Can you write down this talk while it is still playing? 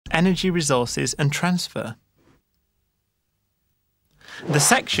energy resources and transfer. The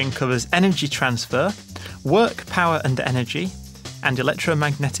section covers energy transfer, work, power and energy, and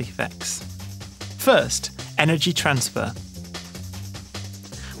electromagnetic effects. First, energy transfer.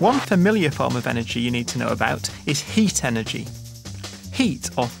 One familiar form of energy you need to know about is heat energy.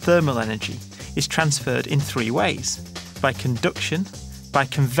 Heat, or thermal energy, is transferred in three ways: by conduction, by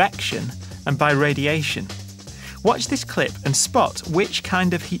convection, and by radiation. Watch this clip and spot which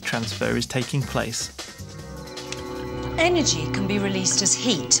kind of heat transfer is taking place. Energy can be released as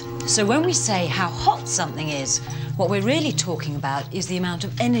heat, so when we say how hot something is, what we're really talking about is the amount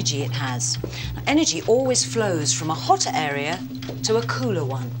of energy it has. Now, energy always flows from a hotter area to a cooler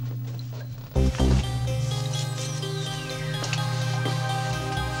one.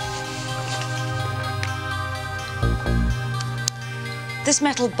 This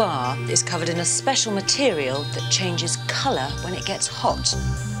metal bar is covered in a special material that changes colour when it gets hot.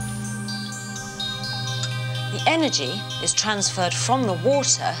 The energy is transferred from the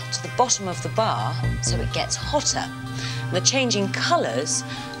water to the bottom of the bar, so it gets hotter. And the changing colours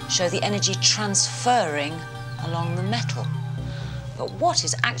show the energy transferring along the metal. But what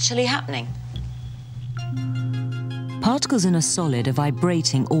is actually happening? Particles in a solid are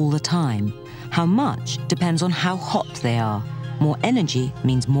vibrating all the time. How much depends on how hot they are. More energy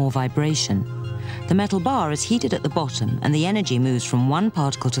means more vibration. The metal bar is heated at the bottom and the energy moves from one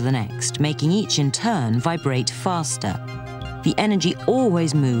particle to the next, making each in turn vibrate faster. The energy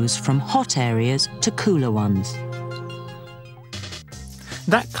always moves from hot areas to cooler ones.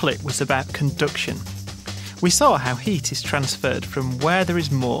 That clip was about conduction. We saw how heat is transferred from where there is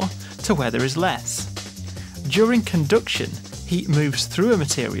more to where there is less. During conduction, heat moves through a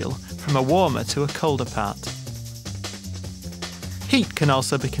material from a warmer to a colder part. Heat can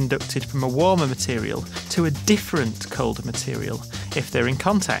also be conducted from a warmer material to a different colder material if they're in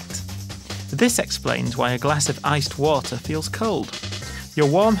contact. This explains why a glass of iced water feels cold. Your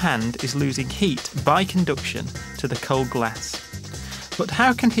warm hand is losing heat by conduction to the cold glass. But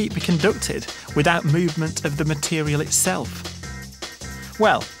how can heat be conducted without movement of the material itself?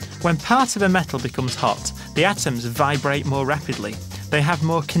 Well, when part of a metal becomes hot, the atoms vibrate more rapidly. They have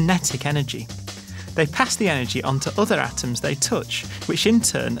more kinetic energy. They pass the energy onto other atoms they touch, which in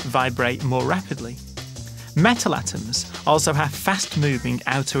turn vibrate more rapidly. Metal atoms also have fast-moving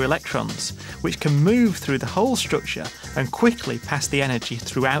outer electrons, which can move through the whole structure and quickly pass the energy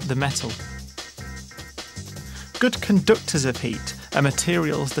throughout the metal. Good conductors of heat are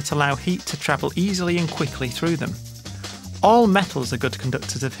materials that allow heat to travel easily and quickly through them. All metals are good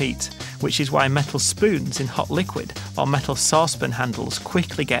conductors of heat, which is why metal spoons in hot liquid or metal saucepan handles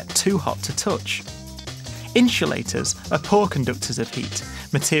quickly get too hot to touch. Insulators are poor conductors of heat,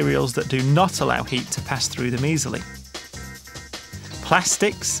 materials that do not allow heat to pass through them easily.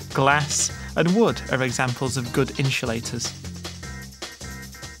 Plastics, glass, and wood are examples of good insulators.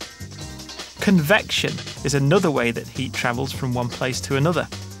 Convection is another way that heat travels from one place to another.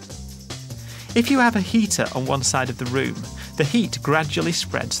 If you have a heater on one side of the room, the heat gradually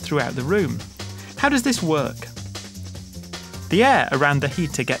spreads throughout the room. How does this work? The air around the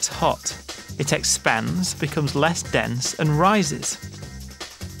heater gets hot. It expands, becomes less dense, and rises.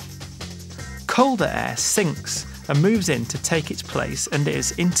 Colder air sinks and moves in to take its place and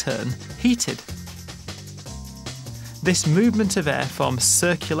is, in turn, heated. This movement of air forms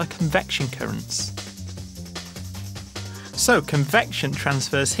circular convection currents. So, convection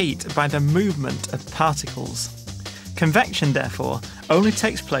transfers heat by the movement of particles. Convection, therefore, only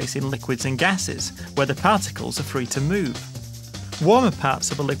takes place in liquids and gases, where the particles are free to move. Warmer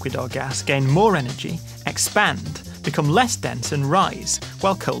parts of a liquid or gas gain more energy, expand, become less dense and rise,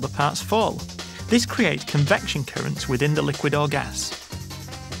 while colder parts fall. This creates convection currents within the liquid or gas.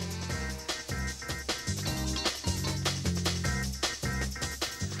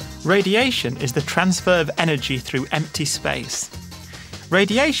 Radiation is the transfer of energy through empty space.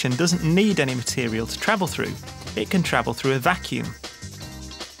 Radiation doesn't need any material to travel through. It can travel through a vacuum.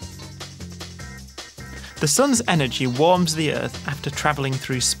 The sun's energy warms the Earth after travelling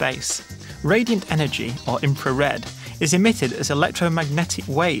through space. Radiant energy, or infrared, is emitted as electromagnetic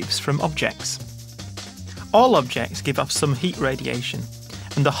waves from objects. All objects give off some heat radiation,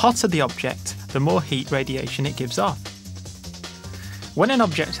 and the hotter the object, the more heat radiation it gives off. When an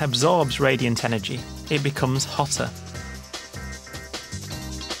object absorbs radiant energy, it becomes hotter.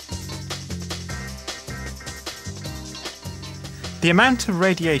 The amount of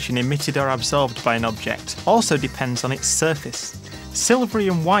radiation emitted or absorbed by an object also depends on its surface. Silvery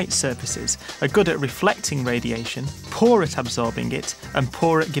and white surfaces are good at reflecting radiation, poor at absorbing it, and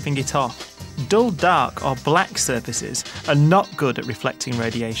poor at giving it off. Dull, dark or black surfaces are not good at reflecting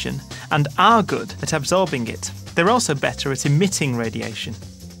radiation and are good at absorbing it. They're also better at emitting radiation.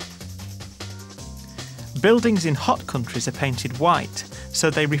 Buildings in hot countries are painted white, so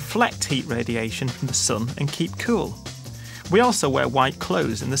they reflect heat radiation from the sun and keep cool. We also wear white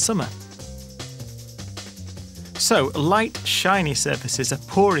clothes in the summer. So, light, shiny surfaces are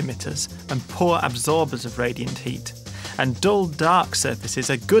poor emitters and poor absorbers of radiant heat, and dull, dark surfaces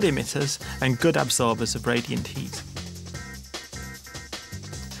are good emitters and good absorbers of radiant heat.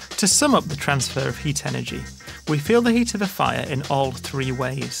 To sum up the transfer of heat energy, we feel the heat of a fire in all three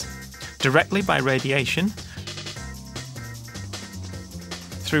ways: directly by radiation,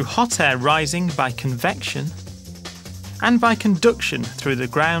 through hot air rising by convection, and by conduction through the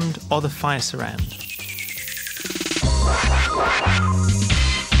ground or the fire surround.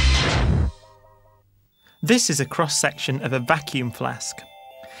 This is a cross-section of a vacuum flask.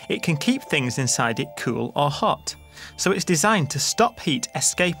 It can keep things inside it cool or hot, so it's designed to stop heat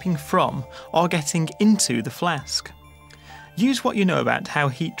escaping from or getting into the flask. Use what you know about how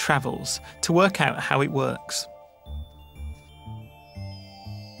heat travels to work out how it works.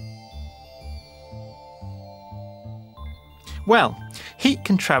 Well, heat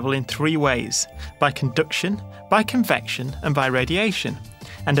can travel in three ways: by conduction, by convection and by radiation,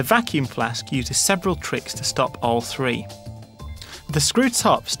 and a vacuum flask uses several tricks to stop all three. The screw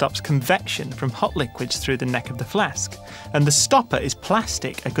top stops convection from hot liquids through the neck of the flask, and the stopper is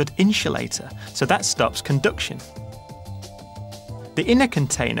plastic, a good insulator, so that stops conduction. The inner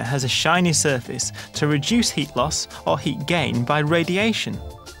container has a shiny surface to reduce heat loss or heat gain by radiation.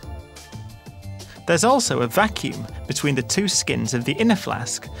 There's also a vacuum between the two skins of the inner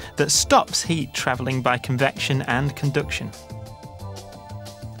flask that stops heat travelling by convection and conduction.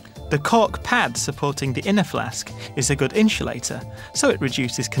 The cork pad supporting the inner flask is a good insulator, so it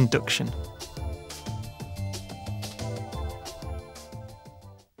reduces conduction.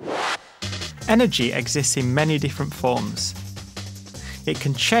 Energy exists in many different forms. It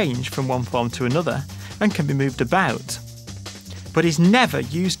can change from one form to another and can be moved about, but is never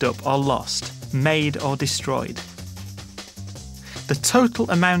used up or lost, made or destroyed. The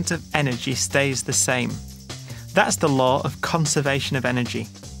total amount of energy stays the same. That's the law of conservation of energy.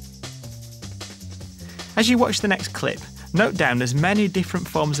 As you watch the next clip, note down as many different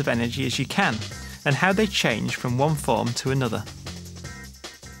forms of energy as you can and how they change from one form to another.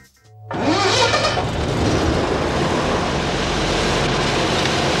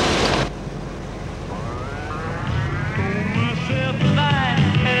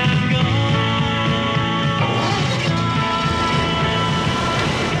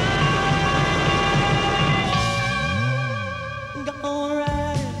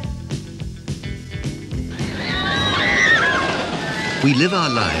 We live our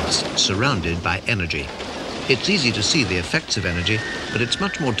lives surrounded by energy. It's easy to see the effects of energy, but it's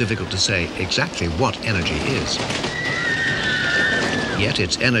much more difficult to say exactly what energy is. Yet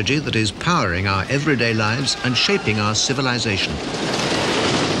it's energy that is powering our everyday lives and shaping our civilization.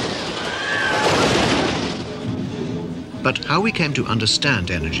 But how we came to understand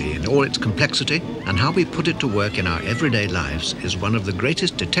energy in all its complexity and how we put it to work in our everyday lives is one of the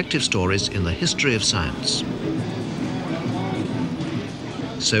greatest detective stories in the history of science.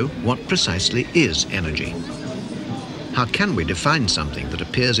 So, what precisely is energy? How can we define something that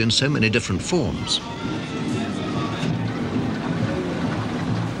appears in so many different forms?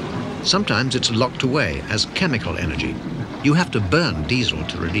 Sometimes it's locked away as chemical energy. You have to burn diesel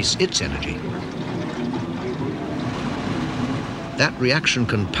to release its energy. That reaction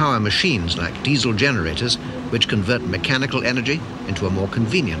can power machines like diesel generators, which convert mechanical energy into a more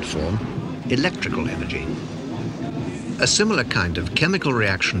convenient form, electrical energy. A similar kind of chemical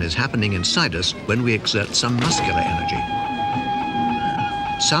reaction is happening inside us when we exert some muscular energy.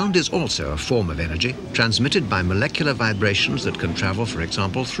 Sound is also a form of energy, transmitted by molecular vibrations that can travel, for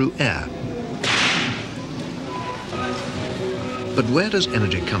example, through air. But where does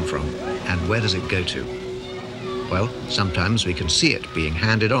energy come from, and where does it go to? Well, sometimes we can see it being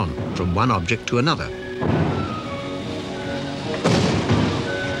handed on from one object to another.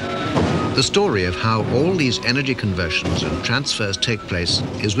 The story of how all these energy conversions and transfers take place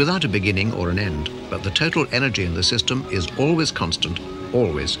is without a beginning or an end, but the total energy in the system is always constant,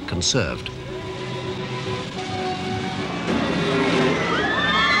 always conserved.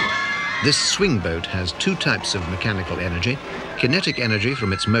 This swing boat has two types of mechanical energy: kinetic energy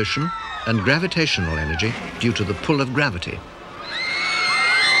from its motion and gravitational energy due to the pull of gravity.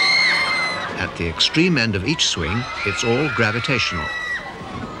 At the extreme end of each swing, it's all gravitational.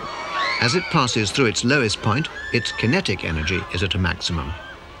 As it passes through its lowest point, its kinetic energy is at a maximum.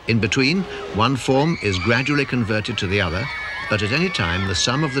 In between, one form is gradually converted to the other, but at any time the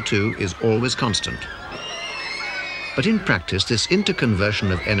sum of the two is always constant. But in practice, this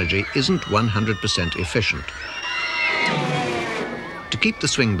interconversion of energy isn't 100% efficient. To keep the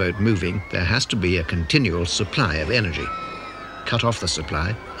swing boat moving, there has to be a continual supply of energy. Cut off the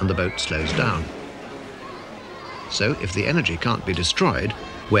supply and the boat slows down. So if the energy can't be destroyed,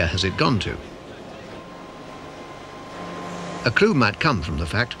 where has it gone to? A clue might come from the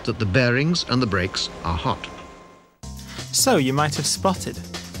fact that the bearings and the brakes are hot. So you might have spotted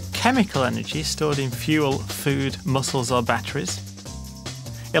chemical energy stored in fuel, food, muscles or batteries,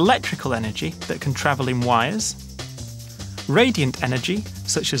 electrical energy that can travel in wires, radiant energy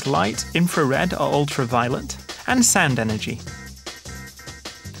such as light, infrared or ultraviolet, and sound energy.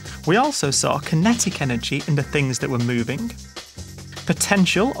 We also saw kinetic energy in the things that were moving,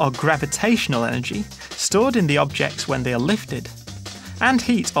 potential or gravitational energy stored in the objects when they are lifted, and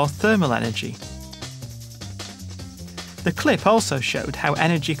heat or thermal energy. The clip also showed how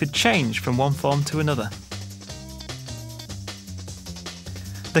energy could change from one form to another.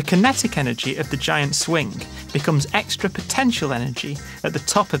 The kinetic energy of the giant swing becomes extra potential energy at the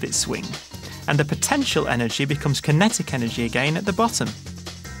top of its swing, and the potential energy becomes kinetic energy again at the bottom.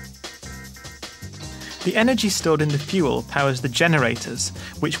 The energy stored in the fuel powers the generators,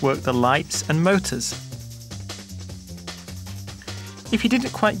 which work the lights and motors. If you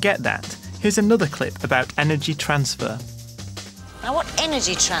didn't quite get that, here's another clip about energy transfer. Now, what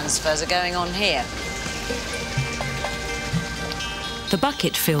energy transfers are going on here? The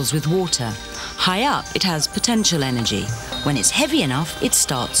bucket fills with water. High up, it has potential energy. When it's heavy enough, it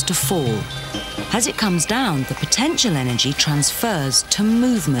starts to fall. As it comes down, the potential energy transfers to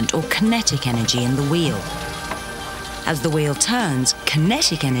movement or kinetic energy in the wheel. As the wheel turns,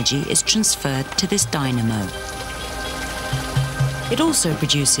 kinetic energy is transferred to this dynamo. It also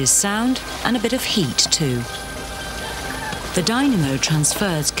produces sound and a bit of heat too. The dynamo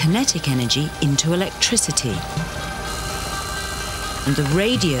transfers kinetic energy into electricity. And the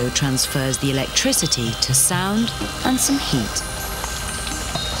radio transfers the electricity to sound and some heat.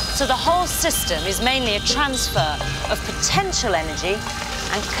 So the whole system is mainly a transfer of potential energy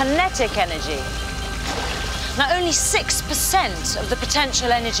and kinetic energy. Now, only 6% of the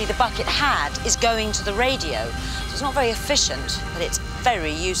potential energy the bucket had is going to the radio. So it's not very efficient, but it's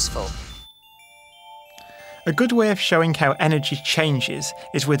very useful. A good way of showing how energy changes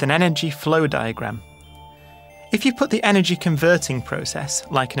is with an energy flow diagram. If you put the energy converting process,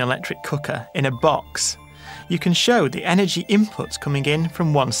 like an electric cooker, in a box, you can show the energy input coming in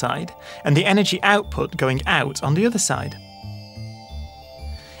from one side and the energy output going out on the other side.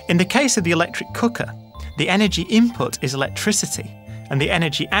 In the case of the electric cooker, the energy input is electricity and the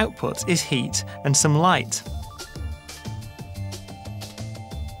energy output is heat and some light.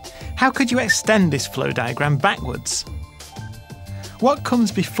 How could you extend this flow diagram backwards? What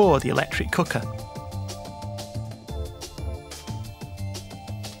comes before the electric cooker?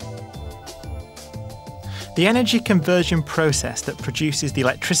 The energy conversion process that produces the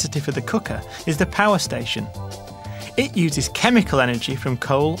electricity for the cooker is the power station. It uses chemical energy from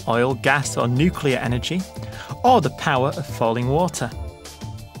coal, oil, gas or nuclear energy, or the power of falling water.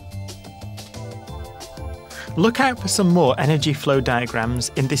 Look out for some more energy flow diagrams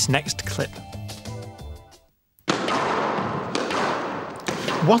in this next clip.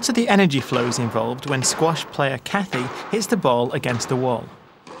 What are the energy flows involved when squash player Kathy hits the ball against the wall?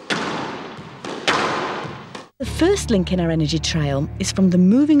 The first link in our energy trail is from the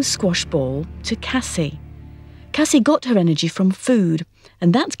moving squash ball to Cassie. Cassie got her energy from food,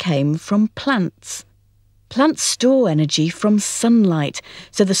 and that came from plants. Plants store energy from sunlight,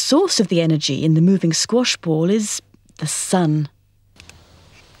 so the source of the energy in the moving squash ball is the sun.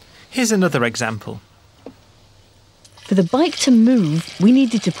 Here's another example. For the bike to move, we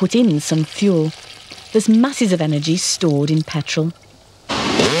needed to put in some fuel. There's masses of energy stored in petrol.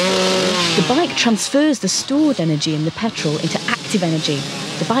 The bike transfers the stored energy in the petrol into active energy.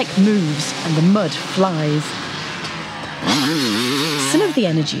 The bike moves and the mud flies. Some of the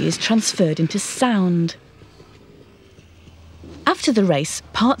energy is transferred into sound. After the race,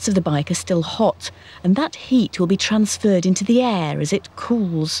 parts of the bike are still hot, and that heat will be transferred into the air as it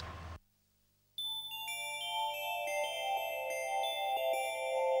cools.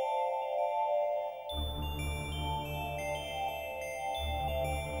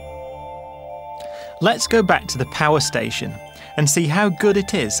 Let's go back to the power station and see how good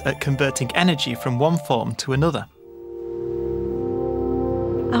it is at converting energy from one form to another.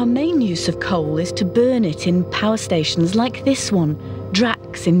 Our main use of coal is to burn it in power stations like this one,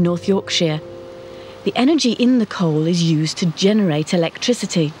 Drax in North Yorkshire. The energy in the coal is used to generate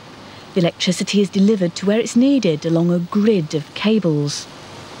electricity. The electricity is delivered to where it's needed along a grid of cables.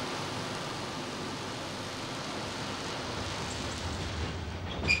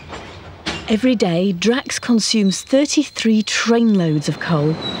 Every day, Drax consumes 33 trainloads of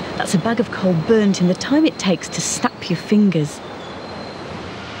coal. That's a bag of coal burnt in the time it takes to snap your fingers.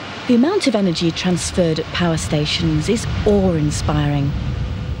 The amount of energy transferred at power stations is awe-inspiring.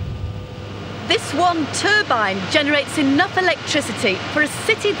 This one turbine generates enough electricity for a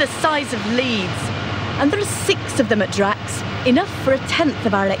city the size of Leeds. And there are 6 of them at Drax, enough for 1/10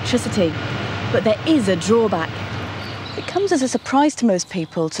 of our electricity. But there is a drawback. It comes as a surprise to most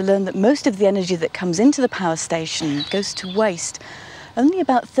people to learn that most of the energy that comes into the power station goes to waste. Only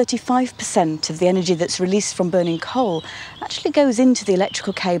about 35% of the energy that's released from burning coal actually goes into the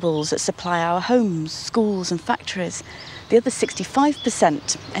electrical cables that supply our homes, schools and factories. The other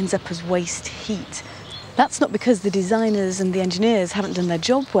 65% ends up as waste heat. That's not because the designers and the engineers haven't done their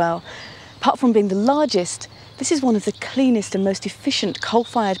job well. Apart from being the largest, this is one of the cleanest and most efficient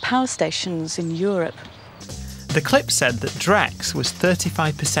coal-fired power stations in Europe. The clip said that Drax was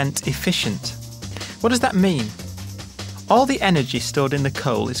 35% efficient. What does that mean? All the energy stored in the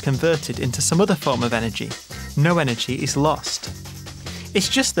coal is converted into some other form of energy. No energy is lost. It's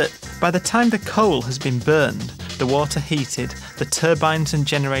just that by the time the coal has been burned, the water heated, the turbines and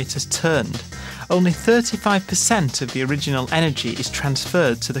generators turned, only 35% of the original energy is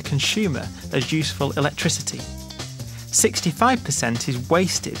transferred to the consumer as useful electricity. 65% is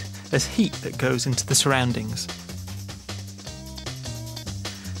wasted as heat that goes into the surroundings.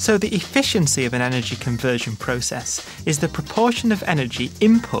 So the efficiency of an energy conversion process is the proportion of energy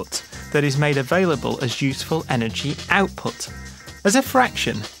input that is made available as useful energy output. As a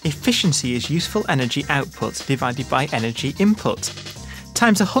fraction, efficiency is useful energy output divided by energy input,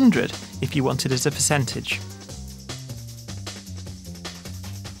 times 100 if you want it as a percentage.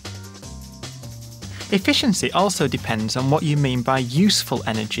 Efficiency also depends on what you mean by useful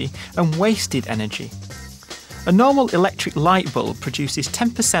energy and wasted energy. A normal electric light bulb produces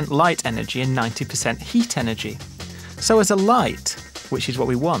 10% light energy and 90% heat energy. So as a light, which is what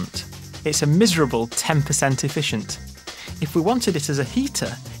we want, it's a miserable 10% efficient. If we wanted it as a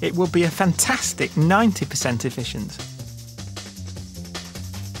heater, it would be a fantastic 90% efficient.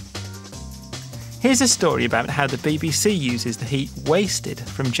 Here's a story about how the BBC uses the heat wasted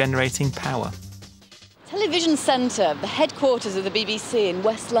from generating power. Television Centre, the headquarters of the BBC in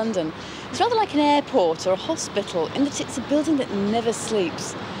West London, is rather like an airport or a hospital in that it's a building that never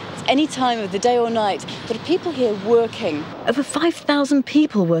sleeps. At any time of the day or night, there are people here working. Over 5,000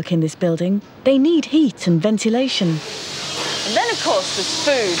 people work in this building. They need heat and ventilation. And then, of course, there's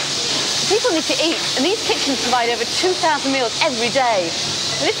food. People need to eat, and these kitchens provide over 2,000 meals every day.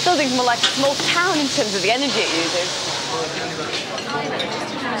 And this building's more like a small town in terms of the energy it uses.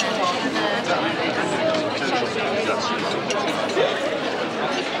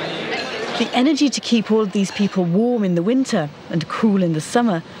 The energy to keep all of these people warm in the winter and cool in the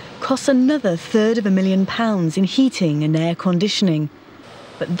summer costs another £250,000 in heating and air conditioning.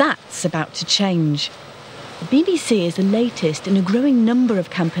 But that's about to change. The BBC is the latest in a growing number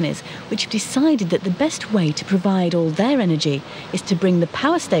of companies which have decided that the best way to provide all their energy is to bring the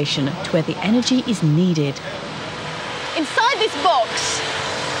power station to where the energy is needed. Inside this box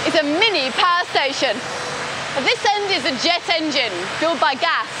is a mini power station. At this end is a jet engine fueled by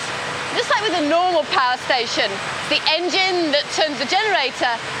gas. Just like with a normal power station, it's the engine that turns the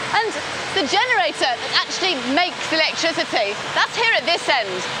generator, and the generator that actually makes electricity. That's here at this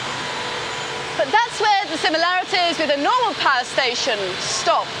end. But that's where the similarities with a normal power station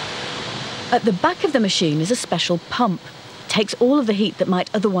stop. At the back of the machine is a special pump. It takes all of the heat that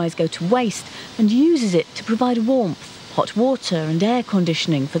might otherwise go to waste and uses it to provide warmth, hot water and air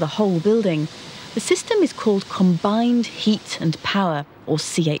conditioning for the whole building. The system is called Combined Heat and Power, or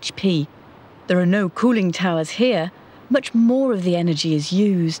CHP. There are no cooling towers here. Much more of the energy is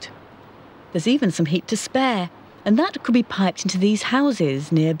used. There's even some heat to spare, and that could be piped into these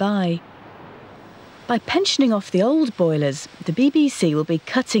houses nearby. By pensioning off the old boilers, the BBC will be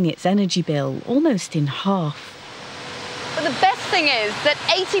cutting its energy bill almost in half. But the best thing is that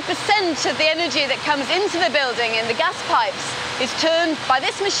 80% of the energy that comes into the building in the gas pipes is turned by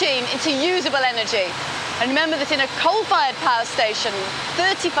this machine into usable energy. And remember that in a coal-fired power station,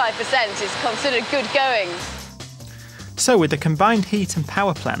 35% is considered good going. So with the combined heat and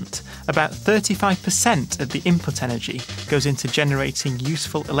power plant, about 35% of the input energy goes into generating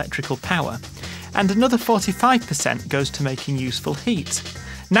useful electrical power, and another 45% goes to making useful heat,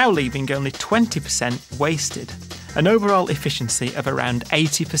 now leaving only 20% wasted, an overall efficiency of around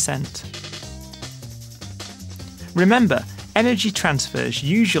 80%. Remember, energy transfers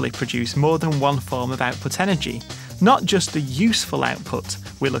usually produce more than one form of output energy, not just the useful output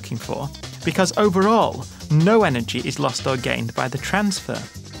we're looking for, because overall, no energy is lost or gained by the transfer.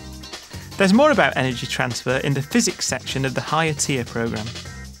 There's more about energy transfer in the physics section of the higher tier programme.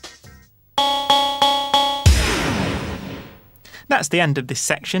 That's the end of this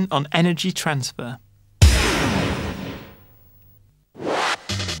section on energy transfer.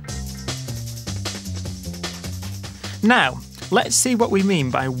 Now, let's see what we mean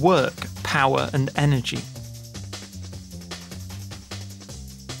by work, power and energy.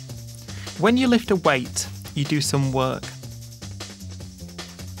 When you lift a weight, you do some work.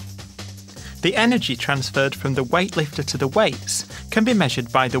 The energy transferred from the weightlifter to the weights can be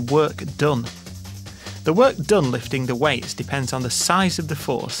measured by the work done. The work done lifting the weights depends on the size of the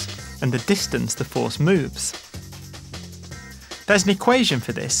force and the distance the force moves. There's an equation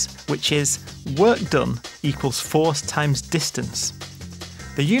for this, which is work done equals force times distance.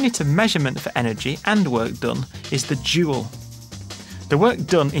 The unit of measurement for energy and work done is the joule. The work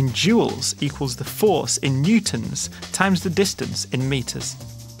done in joules equals the force in newtons times the distance in metres.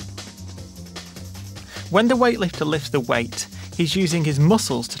 When the weightlifter lifts the weight, he's using his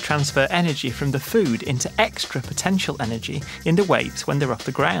muscles to transfer energy from the food into extra potential energy in the weights when they're off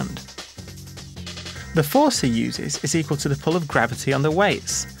the ground. The force he uses is equal to the pull of gravity on the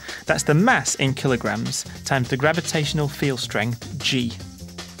weights. That's the mass in kilograms times the gravitational field strength, g.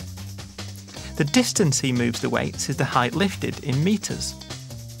 The distance he moves the weights is the height lifted in metres.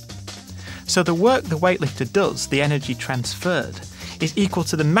 So the work the weightlifter does, the energy transferred, is equal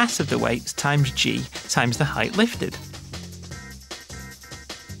to the mass of the weights times g times the height lifted.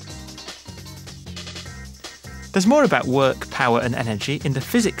 There's more about work, power and energy in the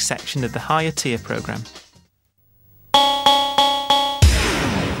physics section of the higher tier programme.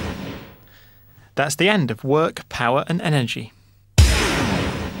 That's the end of work, power and energy.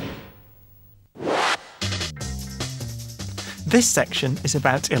 This section is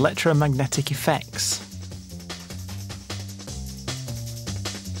about electromagnetic effects.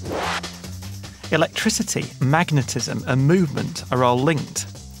 Electricity, magnetism and movement are all linked.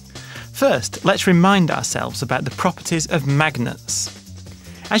 First, let's remind ourselves about the properties of magnets.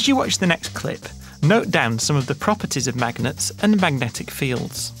 As you watch the next clip, note down some of the properties of magnets and magnetic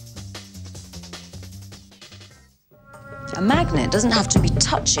fields. A magnet doesn't have to be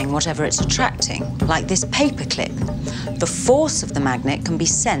touching whatever it's attracting, like this paper clip. The force of the magnet can be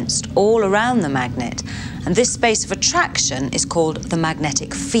sensed all around the magnet, and this space of attraction is called the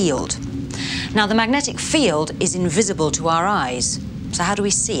magnetic field. Now, the magnetic field is invisible to our eyes, so how do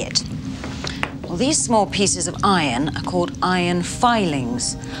we see it? Well, these small pieces of iron are called iron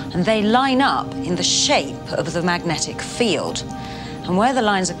filings, and they line up in the shape of the magnetic field. And where the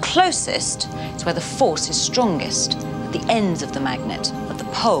lines are closest is where the force is strongest, at the ends of the magnet, at the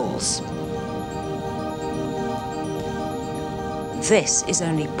poles. This is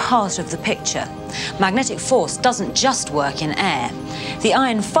only part of the picture. Magnetic force doesn't just work in air. The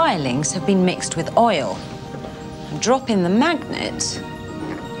iron filings have been mixed with oil. Drop in the magnet,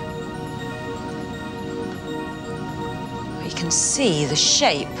 we can see the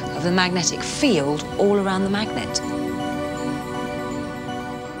shape of the magnetic field all around the magnet.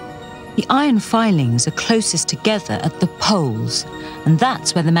 The iron filings are closest together at the poles, and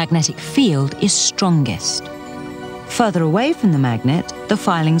that's where the magnetic field is strongest. Further away from the magnet, the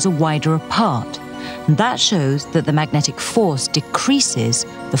filings are wider apart, and that shows that the magnetic force decreases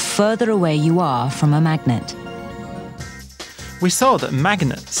the further away you are from a magnet. We saw that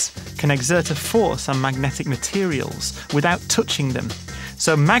magnets can exert a force on magnetic materials without touching them,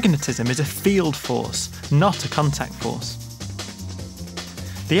 so magnetism is a field force, not a contact force.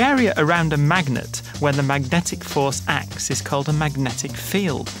 The area around a magnet where the magnetic force acts is called a magnetic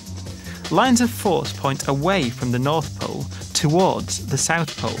field. Lines of force point away from the North Pole towards the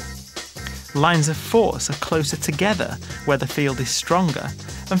South Pole. Lines of force are closer together where the field is stronger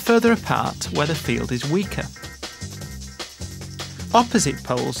and further apart where the field is weaker. Opposite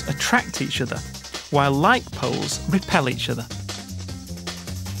poles attract each other, while like poles repel each other.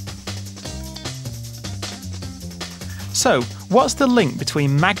 So, what's the link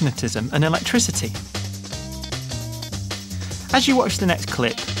between magnetism and electricity? As you watch the next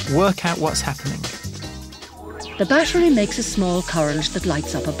clip, work out what's happening. The battery makes a small current that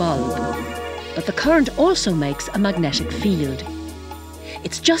lights up a bulb, but the current also makes a magnetic field.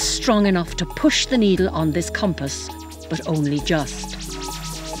 It's just strong enough to push the needle on this compass, but only just.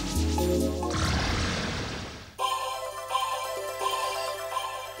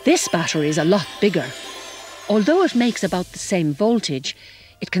 This battery is a lot bigger. Although it makes about the same voltage,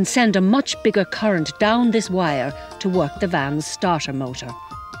 It can send a much bigger current down this wire to work the van's starter motor.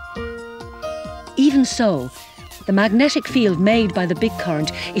 Even so, the magnetic field made by the big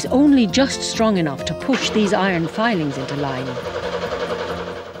current is only just strong enough to push these iron filings into line.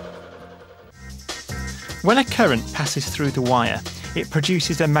 When a current passes through the wire, it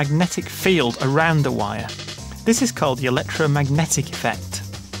produces a magnetic field around the wire. This is called the electromagnetic effect.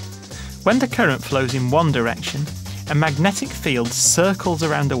 When the current flows in one direction, a magnetic field circles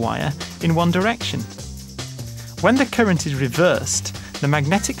around the wire in one direction. When the current is reversed, the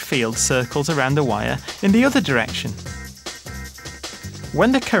magnetic field circles around the wire in the other direction.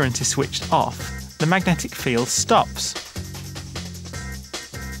 When the current is switched off, the magnetic field stops.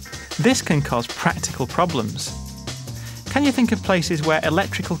 This can cause practical problems. Can you think of places where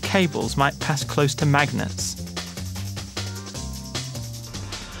electrical cables might pass close to magnets?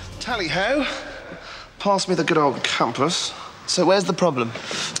 Tally-ho! Pass me the good old compass. So where's the problem?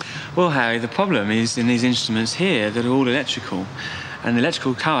 Well, Harry, the problem is in these instruments here that are all electrical, and the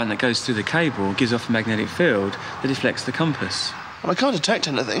electrical current that goes through the cable gives off a magnetic field that deflects the compass. Well, I can't detect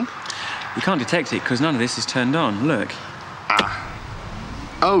anything. You can't detect it because none of this is turned on. Look.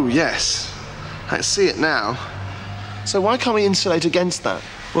 Oh, yes. I can see it now. So why can't we insulate against that?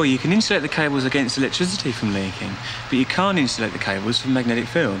 Well, you can insulate the cables against electricity from leaking, but you can't insulate the cables from magnetic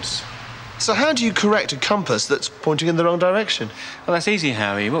fields. So how do you correct a compass that's pointing in the wrong direction? Well, that's easy,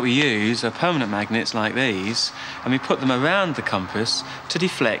 Harry. What we use are permanent magnets like these, and we put them around the compass to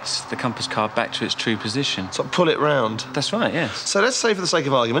deflect the compass card back to its true position. So pull it round? That's right, yes. So let's say, for the sake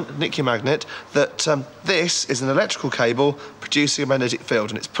of argument, nick your magnet, that this is an electrical cable producing a magnetic field,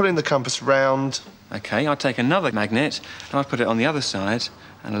 and it's pulling the compass round. OK, I'll take another magnet, and I'll put it on the other side,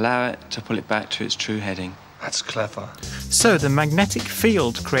 and allow it to pull it back to its true heading. That's clever. So the magnetic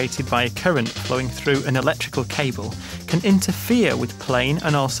field created by a current flowing through an electrical cable can interfere with plane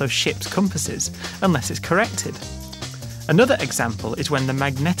and also ship's compasses unless it's corrected. Another example is when the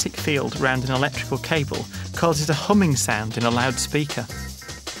magnetic field around an electrical cable causes a humming sound in a loudspeaker.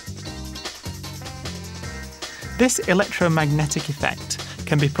 This electromagnetic effect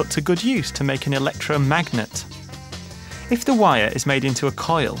can be put to good use to make an electromagnet. If the wire is made into a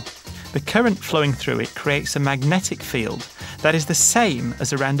coil, the current flowing through it creates a magnetic field that is the same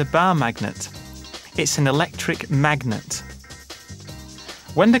as around a bar magnet. It's an electric magnet.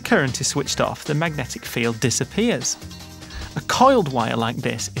 When the current is switched off, the magnetic field disappears. A coiled wire like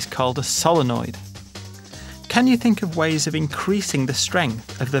this is called a solenoid. Can you think of ways of increasing the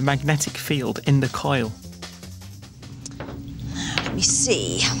strength of the magnetic field in the coil? Let me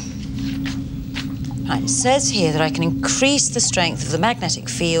see. Right, it says here that I can increase the strength of the magnetic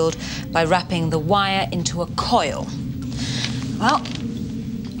field by wrapping the wire into a coil. Well,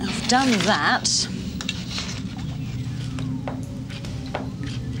 I've done that.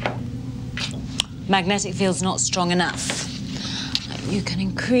 Magnetic field's not strong enough. You can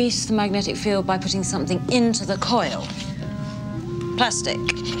increase the magnetic field by putting something into the coil. Plastic.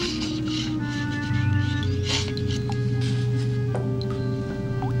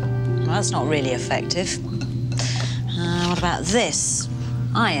 Well, that's not really effective. What about this?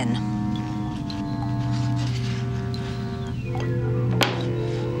 Iron.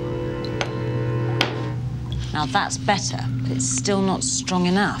 Now that's better, but it's still not strong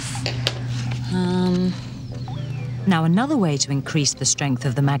enough. Now another way to increase the strength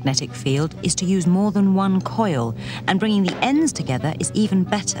of the magnetic field is to use more than one coil, and bringing the ends together is even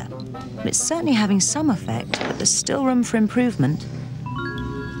better. But it's certainly having some effect, but there's still room for improvement.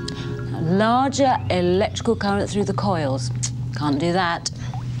 Larger electrical current through the coils. Can't do that.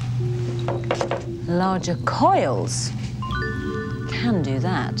 Larger coils. Can do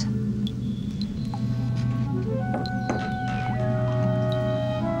that.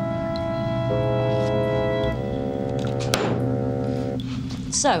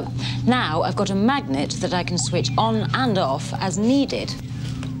 So, now I've got a magnet that I can switch on and off as needed.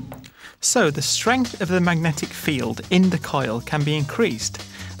 So the strength of the magnetic field in the coil can be increased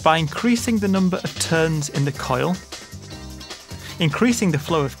by increasing the number of turns in the coil, increasing the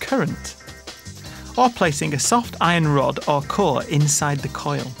flow of current, or placing a soft iron rod or core inside the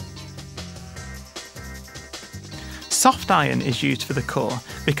coil. Soft iron is used for the core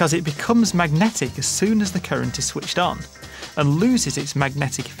because it becomes magnetic as soon as the current is switched on, and loses its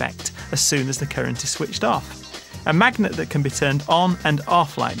magnetic effect as soon as the current is switched off. A magnet that can be turned on and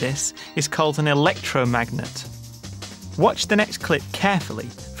off like this is called an electromagnet. Watch the next clip carefully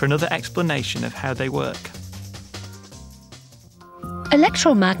for another explanation of how they work.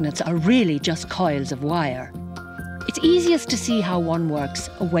 Electromagnets are really just coils of wire. It's easiest to see how one works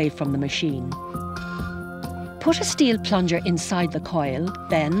away from the machine. Put a steel plunger inside the coil,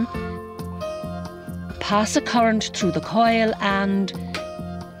 then pass a current through the coil and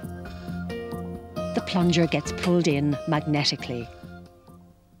the plunger gets pulled in magnetically.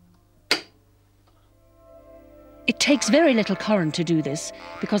 It takes very little current to do this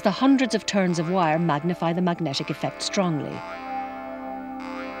because the hundreds of turns of wire magnify the magnetic effect strongly.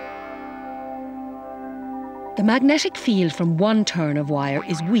 The magnetic field from one turn of wire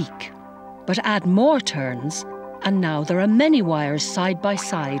is weak, but add more turns and now there are many wires side by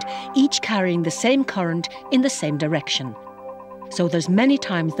side, each carrying the same current in the same direction. So there's many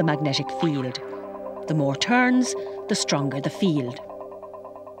times the magnetic field. The more turns, the stronger the field.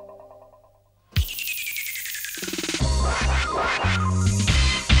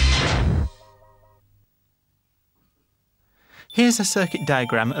 Here's a circuit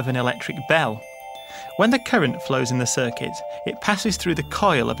diagram of an electric bell. When the current flows in the circuit, it passes through the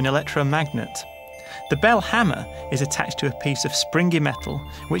coil of an electromagnet. The bell hammer is attached to a piece of springy metal,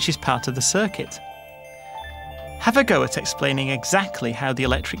 which is part of the circuit. Have a go at explaining exactly how the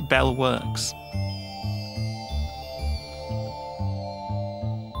electric bell works.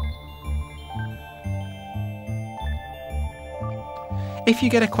 If you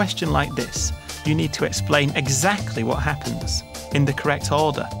get a question like this, you need to explain exactly what happens, in the correct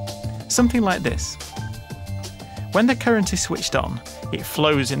order. Something like this. When the current is switched on, it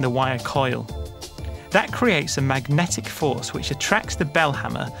flows in the wire coil. That creates a magnetic force which attracts the bell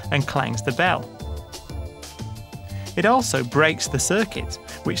hammer and clangs the bell. It also breaks the circuit,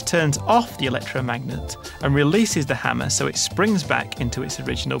 which turns off the electromagnet and releases the hammer so it springs back into its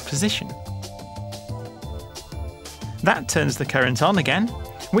original position. That turns the current on again,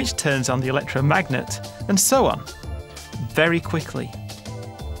 which turns on the electromagnet, and so on, very quickly.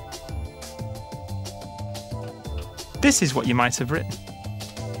 This is what you might have written.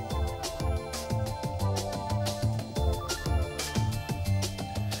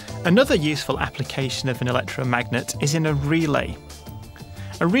 Another useful application of an electromagnet is in a relay.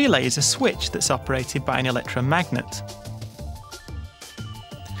 A relay is a switch that's operated by an electromagnet.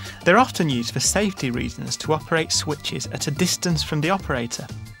 They're often used for safety reasons to operate switches at a distance from the operator.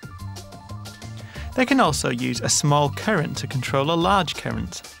 They can also use a small current to control a large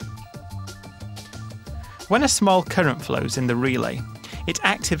current. When a small current flows in the relay, it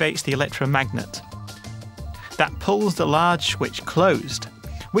activates the electromagnet. That pulls the large switch closed,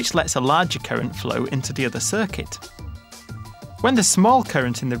 which lets a larger current flow into the other circuit. When the small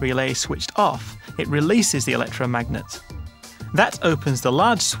current in the relay is switched off, it releases the electromagnet. That opens the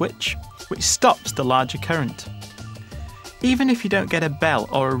large switch, which stops the larger current. Even if you don't get a bell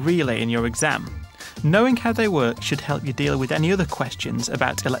or a relay in your exam, knowing how they work should help you deal with any other questions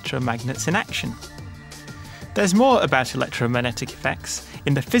about electromagnets in action. There's more about electromagnetic effects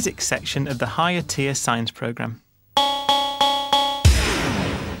in the physics section of the higher tier science programme.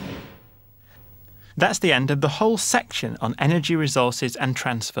 That's the end of the whole section on energy resources and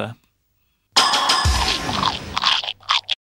transfer.